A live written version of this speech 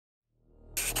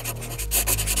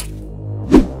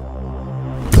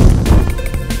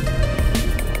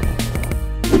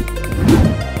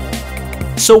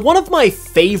So one of my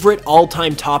favorite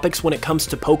all-time topics when it comes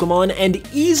to Pokemon, and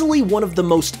easily one of the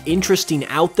most interesting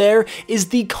out there, is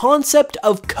the concept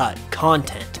of cut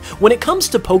content. When it comes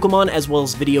to Pokemon as well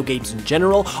as video games in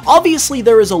general, obviously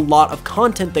there is a lot of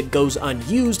content that goes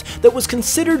unused that was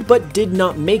considered but did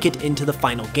not make it into the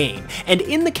final game. And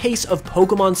in the case of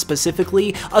Pokemon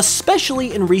specifically,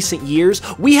 especially in recent years,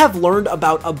 we have learned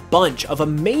about a bunch of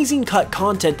amazing cut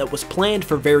content that was planned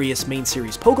for various main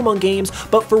series Pokemon games,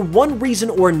 but for one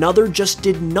reason or another just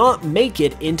did not make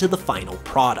it into the final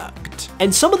product.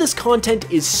 And some of this content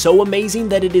is so amazing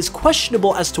that it is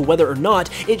questionable as to whether or not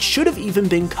it should have even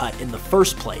been cut in the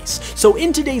first place. So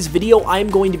in today's video, I am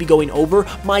going to be going over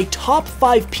my top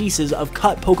 5 pieces of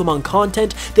cut Pokemon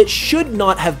content that should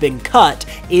not have been cut,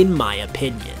 in my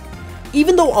opinion.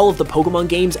 Even though all of the Pokemon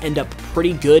games end up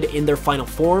pretty good in their final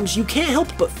forms, you can't help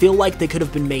but feel like they could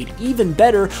have been made even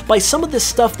better by some of the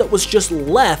stuff that was just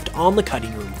left on the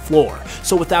cutting room floor.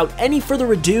 So without any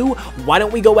further ado, why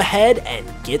don't we go ahead and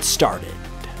get started.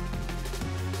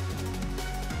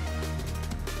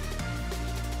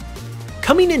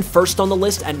 Coming in first on the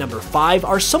list at number 5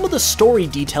 are some of the story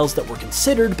details that were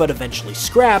considered but eventually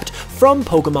scrapped from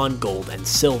Pokemon Gold and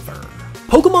Silver.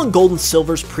 Pokemon Gold and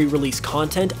Silver's pre-release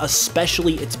content,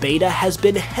 especially its beta, has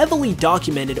been heavily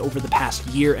documented over the past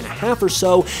year and a half or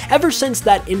so, ever since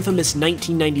that infamous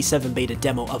 1997 beta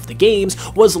demo of the games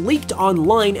was leaked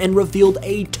online and revealed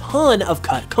a ton of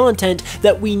cut content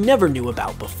that we never knew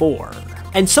about before.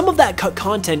 And some of that cut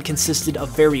content consisted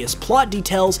of various plot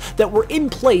details that were in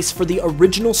place for the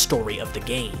original story of the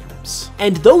games.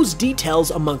 And those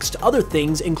details, amongst other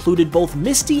things, included both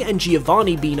Misty and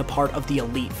Giovanni being a part of the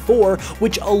Elite Four,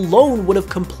 which alone would have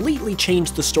completely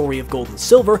changed the story of Gold and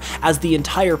Silver, as the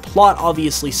entire plot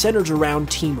obviously centers around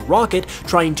Team Rocket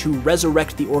trying to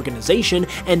resurrect the organization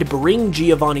and bring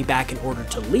Giovanni back in order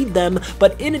to lead them.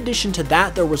 But in addition to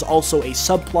that, there was also a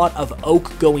subplot of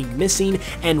Oak going missing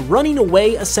and running away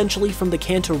essentially from the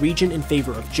Kanto region in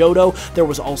favor of Johto. There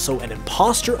was also an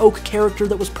imposter Oak character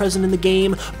that was present in the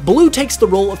game. Blue takes the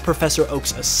role of Professor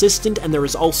Oak's assistant, and there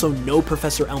is also no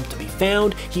Professor Elm to be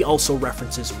found. He also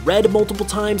references Red multiple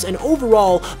times, and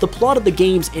overall, the plot of the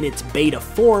games in its beta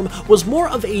form was more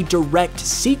of a direct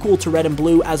sequel to Red and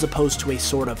Blue as opposed to a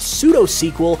sort of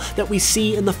pseudo-sequel that we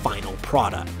see in the final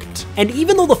product. And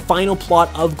even though the final plot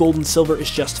of Gold and Silver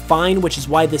is just fine, which is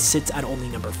why this sits at only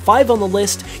number 5 on the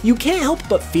list, you can't help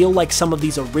but feel like some of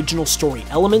these original story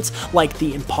elements, like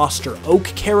the imposter Oak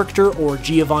character or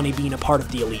Giovanni being a part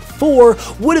of the Elite Four,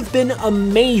 would have been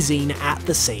amazing at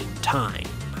the same time.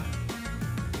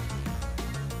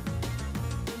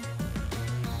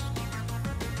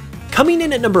 Coming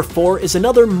in at number 4 is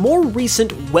another more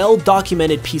recent,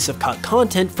 well-documented piece of cut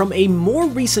content from a more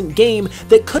recent game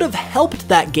that could have helped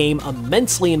that game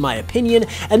immensely in my opinion,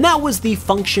 and that was the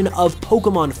function of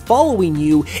Pokemon following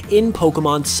you in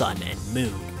Pokemon Sun and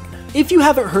Moon. If you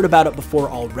haven't heard about it before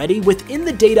already, within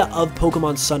the data of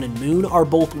Pokemon Sun and Moon are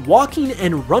both walking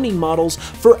and running models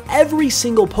for every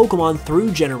single Pokemon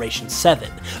through Generation 7,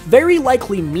 very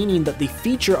likely meaning that the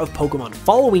feature of Pokemon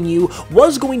following you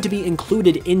was going to be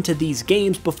included into these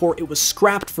games before it was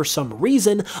scrapped for some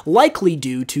reason, likely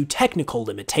due to technical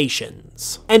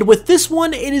limitations. And with this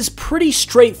one, it is pretty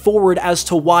straightforward as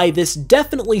to why this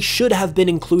definitely should have been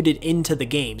included into the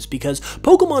games, because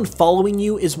Pokemon following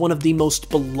you is one of the most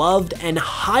beloved and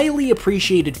highly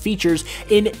appreciated features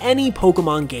in any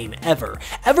Pokemon game ever.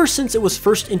 Ever since it was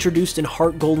first introduced in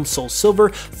Heart Gold and Soul Silver,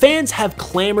 fans have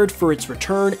clamored for its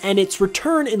return, and its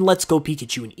return in Let's Go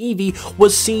Pikachu and Eevee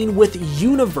was seen with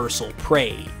universal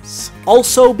praise.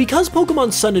 Also, because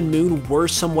Pokemon Sun and Moon were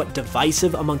somewhat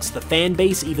divisive amongst the fan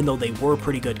base, even though they were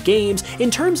pretty good games,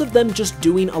 in terms of them just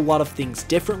doing a lot of things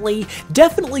differently,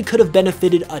 definitely could have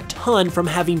benefited a ton from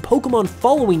having Pokemon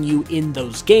following you in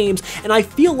those games, and I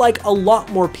feel like a lot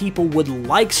more people would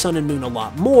like Sun and Moon a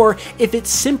lot more if it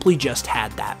simply just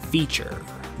had that feature.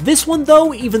 This one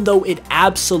though, even though it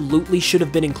absolutely should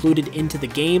have been included into the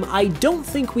game, I don't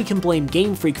think we can blame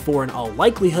Game Freak for in all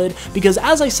likelihood, because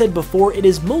as I said before, it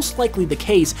is most likely the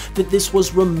case that this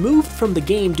was removed from the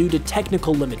game due to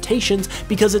technical limitations,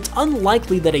 because it's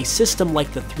unlikely that a system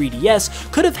like the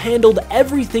 3DS could have handled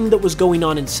everything that was going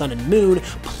on in Sun and Moon,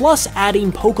 plus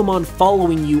adding Pokemon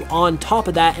following you on top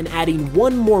of that and adding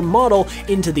one more model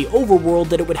into the overworld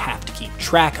that it would have to keep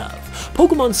track of.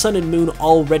 Pokemon Sun and Moon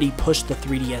already pushed the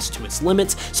 3DS to its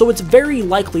limits, so it's very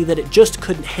likely that it just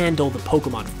couldn't handle the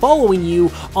Pokemon following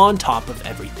you on top of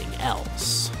everything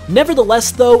else.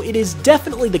 Nevertheless though, it is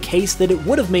definitely the case that it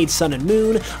would have made Sun and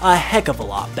Moon a heck of a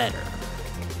lot better.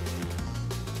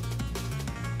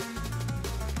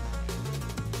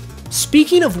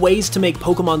 Speaking of ways to make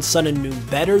Pokemon Sun and Moon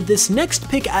better, this next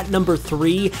pick at number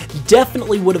 3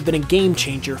 definitely would have been a game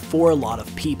changer for a lot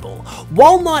of people.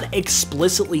 While not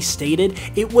explicitly stated,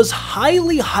 it was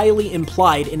highly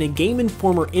implied in a Game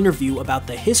Informer interview about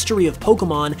the history of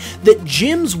Pokemon that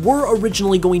gyms were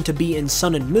originally going to be in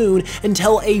Sun and Moon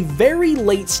until a very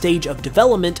late stage of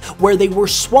development where they were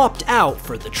swapped out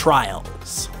for the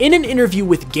trials. In an interview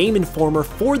with Game Informer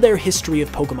for their History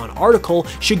of Pokemon article,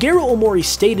 Shigeru Omori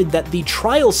stated that the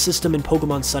trials system in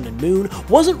Pokemon Sun and Moon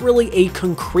wasn't really a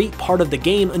concrete part of the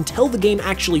game until the game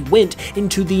actually went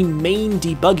into the main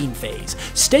debugging phase,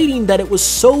 stating that it was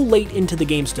so late into the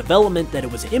game's development that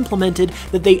it was implemented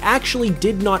that they actually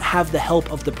did not have the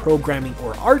help of the programming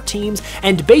or art teams,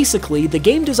 and basically the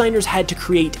game designers had to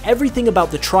create everything about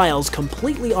the trials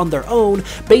completely on their own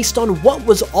based on what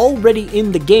was already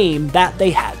in the game that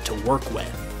they had to work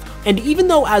with. And even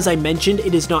though, as I mentioned,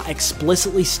 it is not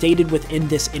explicitly stated within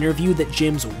this interview that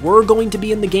gyms were going to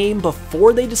be in the game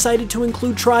before they decided to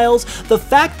include trials, the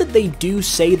fact that they do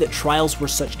say that trials were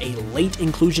such a late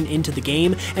inclusion into the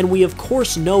game, and we of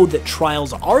course know that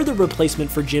trials are the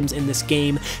replacement for gyms in this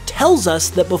game, tells us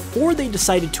that before they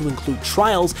decided to include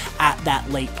trials at that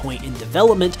late point in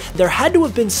development, there had to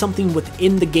have been something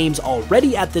within the games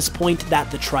already at this point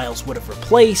that the trials would have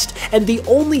replaced, and the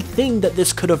only thing that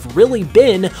this could have really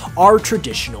been are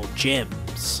traditional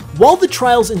gyms. While the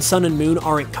trials in Sun and Moon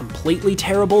aren't completely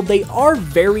terrible, they are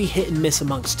very hit and miss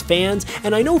amongst fans,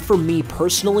 and I know for me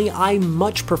personally, I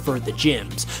much prefer the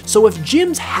gyms. So if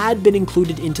gyms had been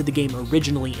included into the game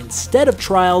originally instead of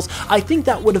trials, I think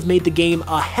that would have made the game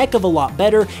a heck of a lot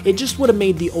better. It just would have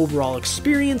made the overall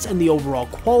experience and the overall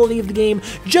quality of the game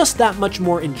just that much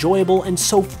more enjoyable, and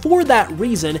so for that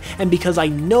reason, and because I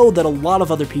know that a lot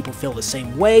of other people feel the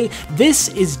same way, this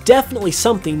is definitely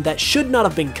something that should not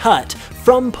have been cut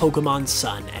from Pokemon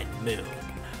Sun and Moon.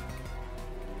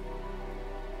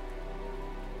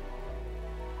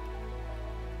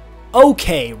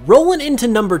 Okay, rolling into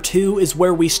number 2 is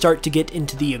where we start to get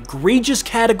into the egregious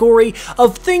category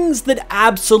of things that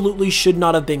absolutely should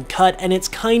not have been cut, and it's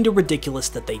kinda ridiculous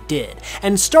that they did.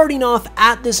 And starting off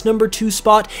at this number 2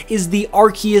 spot is the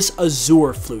Arceus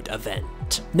Azure Flute event.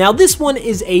 Now this one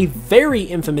is a very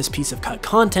infamous piece of cut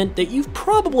content that you've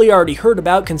probably already heard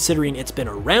about considering it's been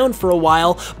around for a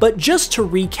while, but just to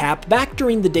recap, back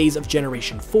during the days of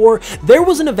Generation 4, there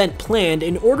was an event planned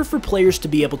in order for players to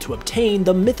be able to obtain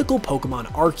the mythical Pokemon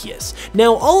Arceus.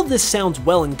 Now all of this sounds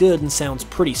well and good and sounds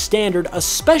pretty standard,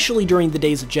 especially during the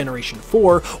days of Generation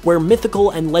 4, where mythical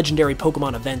and legendary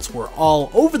Pokemon events were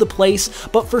all over the place,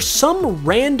 but for some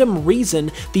random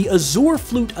reason, the Azure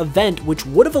Flute event, which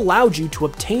would have allowed you to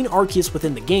obtain Arceus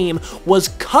within the game, was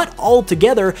cut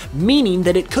altogether, meaning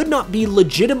that it could not be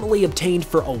legitimately obtained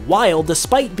for a while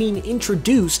despite being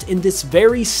introduced in this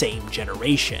very same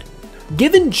generation.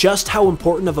 Given just how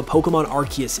important of a Pokemon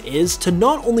Arceus is to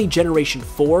not only Generation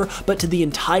 4, but to the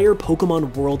entire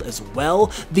Pokemon world as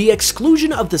well, the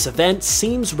exclusion of this event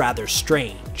seems rather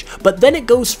strange. But then it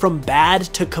goes from bad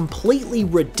to completely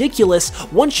ridiculous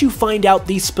once you find out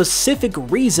the specific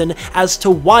reason as to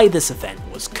why this event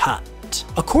was cut.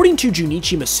 According to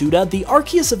Junichi Masuda, the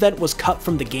Arceus event was cut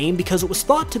from the game because it was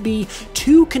thought to be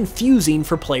too confusing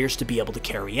for players to be able to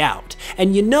carry out.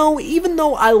 And you know, even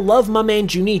though I love my man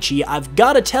Junichi, I've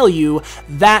gotta tell you,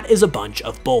 that is a bunch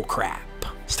of bullcrap.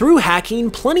 Through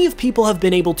hacking, plenty of people have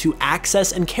been able to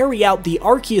access and carry out the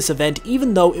Arceus event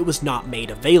even though it was not made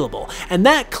available, and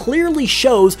that clearly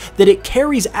shows that it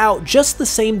carries out just the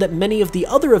same that many of the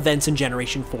other events in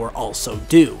Generation 4 also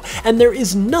do, and there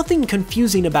is nothing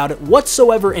confusing about it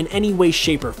whatsoever in any way,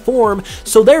 shape, or form,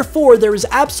 so therefore there is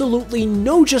absolutely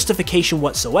no justification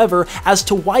whatsoever as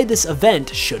to why this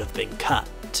event should have been cut.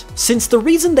 Since the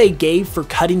reason they gave for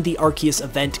cutting the Arceus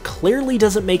event clearly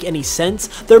doesn't make any sense,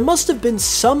 there must have been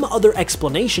some other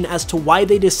explanation as to why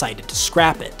they decided to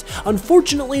scrap it.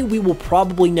 Unfortunately, we will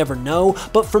probably never know,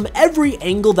 but from every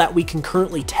angle that we can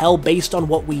currently tell based on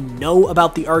what we know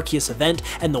about the Arceus event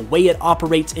and the way it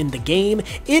operates in the game,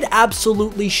 it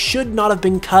absolutely should not have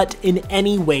been cut in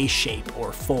any way, shape,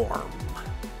 or form.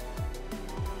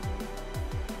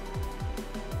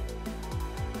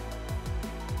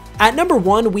 At number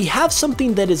 1, we have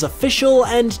something that is official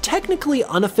and technically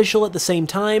unofficial at the same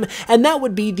time, and that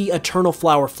would be the Eternal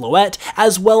Flower Floette,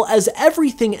 as well as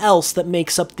everything else that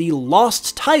makes up the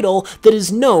lost title that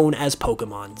is known as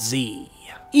Pokemon Z.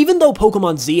 Even though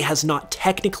Pokemon Z has not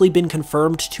technically been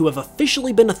confirmed to have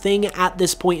officially been a thing at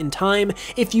this point in time,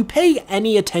 if you pay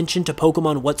any attention to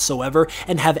Pokemon whatsoever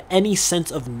and have any sense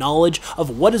of knowledge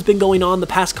of what has been going on the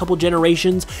past couple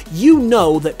generations, you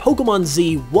know that Pokemon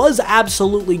Z was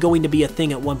absolutely going to be a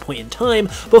thing at one point in time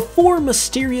before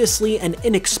mysteriously and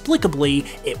inexplicably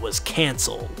it was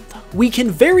cancelled. We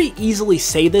can very easily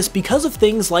say this because of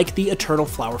things like the Eternal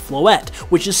Flower Floette,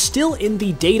 which is still in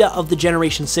the data of the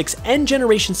Generation 6 and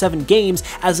Generation 7 games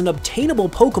as an obtainable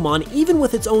Pokemon even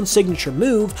with its own signature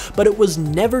move, but it was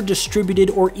never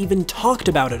distributed or even talked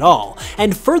about at all.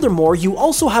 And furthermore, you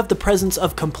also have the presence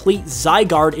of complete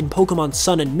Zygarde in Pokemon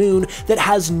Sun and Moon that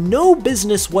has no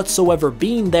business whatsoever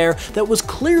being there, that was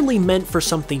clearly meant for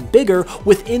something bigger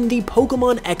within the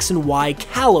Pokemon X and Y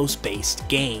Kalos-based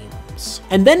game.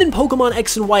 And then in Pokemon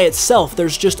X and Y itself,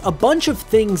 there's just a bunch of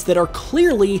things that are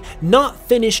clearly not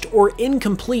finished or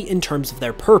incomplete in terms of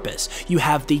their purpose. You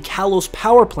have the Kalos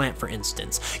Power Plant, for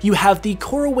instance. You have the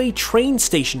Koroway Train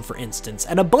Station, for instance,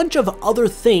 and a bunch of other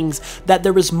things that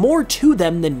there is more to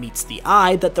them than meets the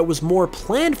eye, that there was more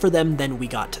planned for them than we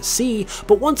got to see,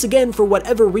 but once again, for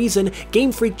whatever reason,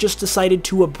 Game Freak just decided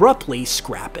to abruptly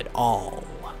scrap it all.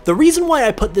 The reason why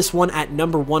I put this one at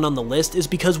number 1 on the list is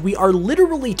because we are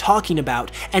literally talking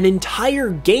about an entire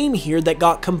game here that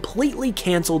got completely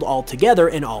cancelled altogether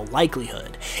in all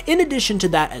likelihood. In addition to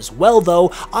that as well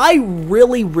though, I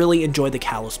really enjoy the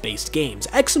Kalos-based games.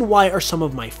 X and Y are some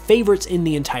of my favorites in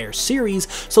the entire series,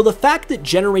 so the fact that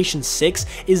Generation 6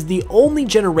 is the only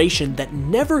generation that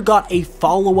never got a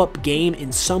follow-up game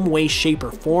in some way, shape,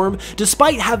 or form,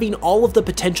 despite having all of the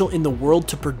potential in the world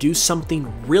to produce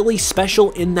something really special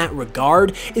in that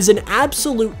regard, is an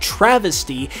absolute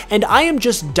travesty, and I am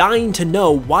just dying to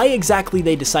know why exactly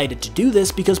they decided to do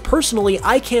this, because personally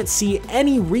I can't see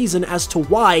any reason as to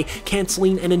why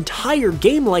canceling an entire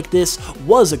game like this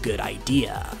was a good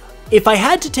idea. If I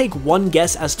had to take one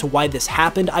guess as to why this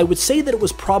happened, I would say that it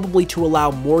was probably to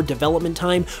allow more development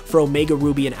time for Omega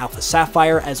Ruby and Alpha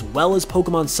Sapphire, as well as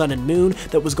Pokemon Sun and Moon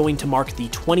that was going to mark the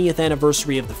 20th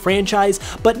anniversary of the franchise,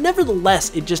 but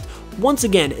nevertheless, it just, once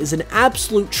again, is an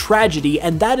absolute tragedy,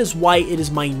 and that is why it is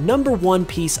my number 1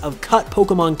 piece of cut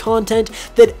Pokemon content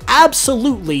that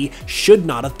absolutely should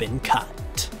not have been cut.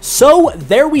 So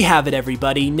there we have it,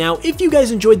 everybody. Now, if you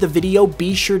guys enjoyed the video,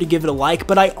 be sure to give it a like,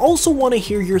 but I also want to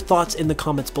hear your thoughts in the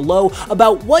comments below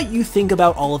about what you think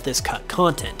about all of this cut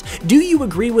content. Do you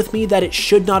agree with me that it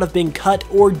should not have been cut,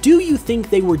 or do you think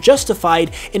they were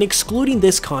justified in excluding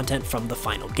this content from the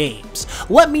final games?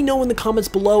 Let me know in the comments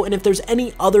below, and if there's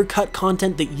any other cut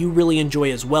content that you really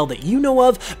enjoy as well that you know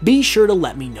of, be sure to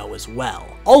let me know as well.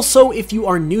 Also, if you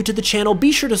are new to the channel,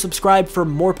 be sure to subscribe for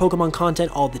more Pokemon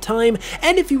content all the time,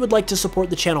 and if you would like to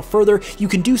support the channel further, you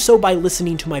can do so by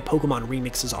listening to my Pokemon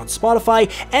remixes on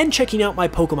Spotify and checking out my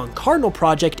Pokemon Cardinal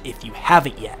project if you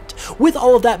haven't yet. With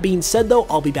all of that being said though,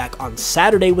 I'll be back on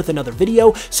Saturday with another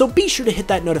video, so be sure to hit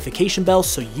that notification bell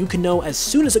so you can know as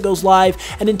soon as it goes live,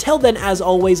 and until then, as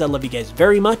always, I love you guys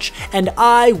very much, and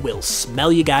I will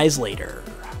smell you guys later.